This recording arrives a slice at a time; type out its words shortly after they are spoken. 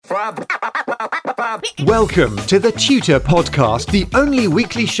Welcome to the Tutor Podcast, the only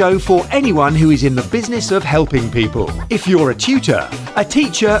weekly show for anyone who is in the business of helping people. If you're a tutor, a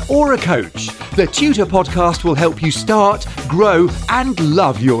teacher, or a coach, the Tutor Podcast will help you start, grow, and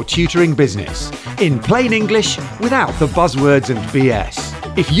love your tutoring business. In plain English, without the buzzwords and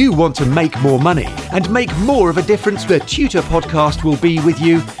BS. If you want to make more money and make more of a difference, the Tutor Podcast will be with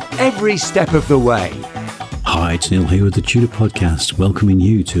you every step of the way. Hi, it's Neil here with the Tutor Podcast, welcoming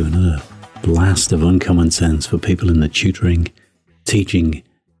you to another blast of uncommon sense for people in the tutoring, teaching,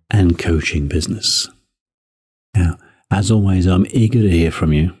 and coaching business. Now, as always, I'm eager to hear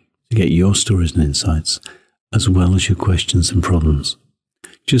from you to get your stories and insights, as well as your questions and problems.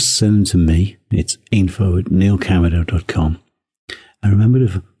 Just send them to me. It's info@neilcameron.com. And remember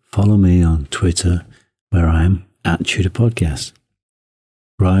to follow me on Twitter, where I am at Tutor Podcast.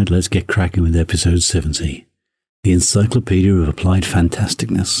 Right, let's get cracking with episode 70, the Encyclopedia of Applied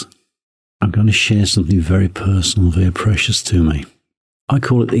Fantasticness. I'm going to share something very personal, very precious to me. I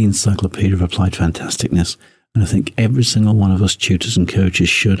call it the Encyclopedia of Applied Fantasticness, and I think every single one of us tutors and coaches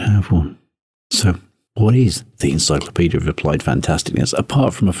should have one. So, what is the Encyclopedia of Applied Fantasticness,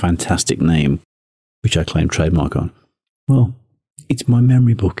 apart from a fantastic name, which I claim trademark on? Well, it's my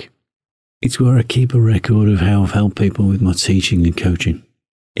memory book. It's where I keep a record of how I've helped people with my teaching and coaching.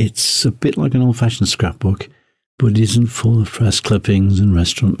 It's a bit like an old-fashioned scrapbook, but it isn't full of press clippings and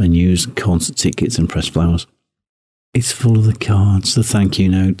restaurant menus and concert tickets and press flowers. It's full of the cards, the thank you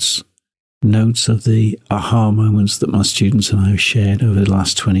notes, notes of the aha moments that my students and I have shared over the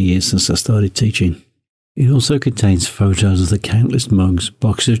last 20 years since I started teaching. It also contains photos of the countless mugs,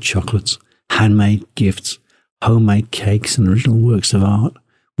 boxes of chocolates, handmade gifts, homemade cakes and original works of art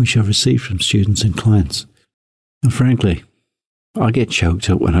which I've received from students and clients. And frankly, I get choked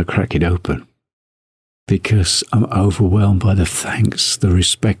up when I crack it open because I'm overwhelmed by the thanks, the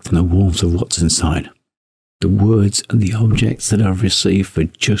respect and the warmth of what's inside. The words and the objects that I've received for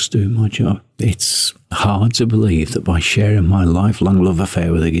just doing my job. It's hard to believe that by sharing my lifelong love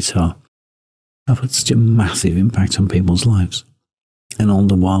affair with the guitar, I've had such a massive impact on people's lives. And all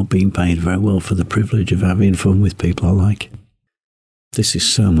the while being paid very well for the privilege of having fun with people I like. This is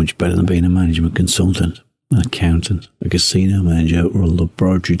so much better than being a management consultant, an accountant, a casino manager, or a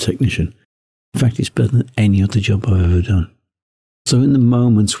laboratory technician. In fact, it's better than any other job I've ever done. So in the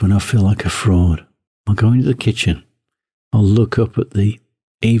moments when I feel like a fraud, I'll go into the kitchen, I'll look up at the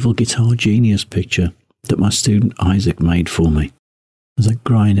evil guitar genius picture that my student Isaac made for me as I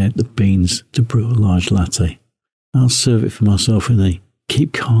grind out the beans to brew a large latte. I'll serve it for myself in the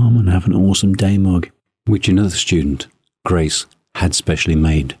keep calm and have an awesome day mug, which another student, Grace, had specially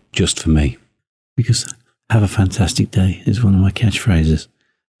made just for me. Because have a fantastic day is one of my catchphrases,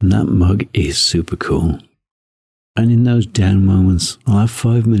 and that mug is super cool. And in those down moments, I'll have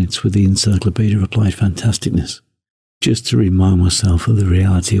 5 minutes with the Encyclopedia of Applied Fantasticness, just to remind myself of the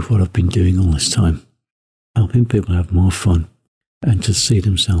reality of what I've been doing all this time, helping people have more fun and to see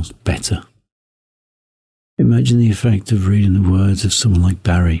themselves better. Imagine the effect of reading the words of someone like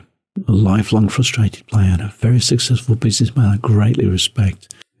Barry, a lifelong frustrated player and a very successful businessman I greatly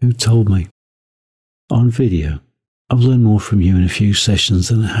respect, who told me, on video, I've learned more from you in a few sessions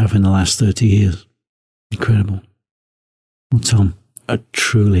than I have in the last 30 years. Incredible. Well, Tom, a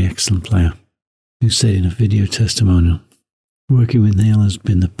truly excellent player, who said in a video testimonial, working with Neil has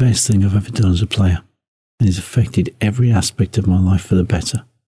been the best thing I've ever done as a player, and it's affected every aspect of my life for the better.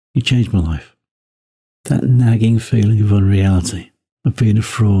 He changed my life. That nagging feeling of unreality, of being a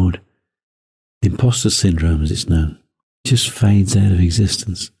fraud, the imposter syndrome as it's known, just fades out of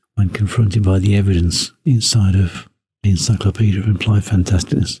existence when confronted by the evidence inside of the Encyclopedia of Applied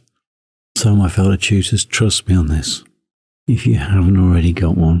Fantasticness. So my fellow tutors, trust me on this. If you haven't already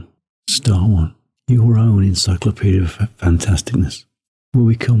got one, start one. Your own Encyclopedia of Fantasticness will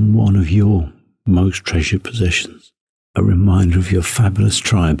become one of your most treasured possessions, a reminder of your fabulous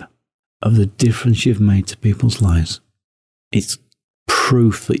tribe, of the difference you've made to people's lives. It's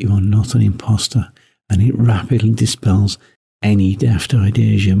proof that you are not an imposter, and it rapidly dispels any daft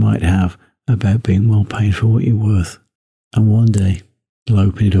ideas you might have about being well paid for what you're worth. And one day, you'll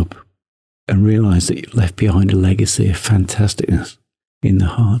open it up and realise that you've left behind a legacy of fantasticness in the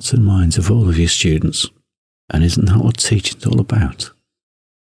hearts and minds of all of your students. And isn't that what teaching's all about?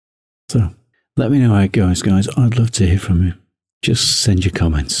 So, let me know how it goes, guys. I'd love to hear from you. Just send your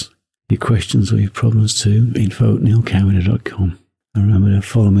comments, your questions or your problems to info@neilcameron.com. And remember to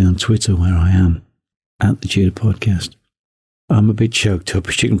follow me on Twitter, where I am, at the Tutor Podcast. I'm a bit choked up,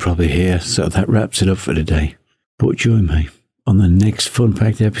 as you can probably hear, so that wraps it up for today. But join me on the next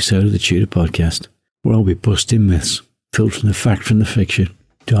fun-packed episode of the Tutor Podcast, where I'll be busting myths, filtering the fact from the fiction,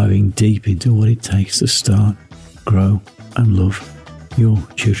 diving deep into what it takes to start, grow, and love your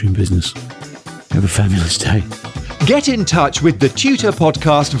tutoring business. Have a fabulous day. Get in touch with the Tutor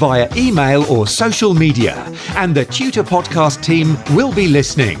Podcast via email or social media, and the Tutor Podcast team will be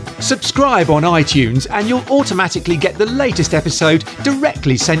listening. Subscribe on iTunes and you'll automatically get the latest episode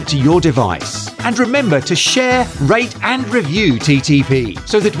directly sent to your device. And remember to share, rate and review TTP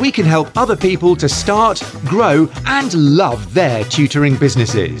so that we can help other people to start, grow and love their tutoring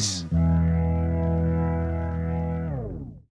businesses.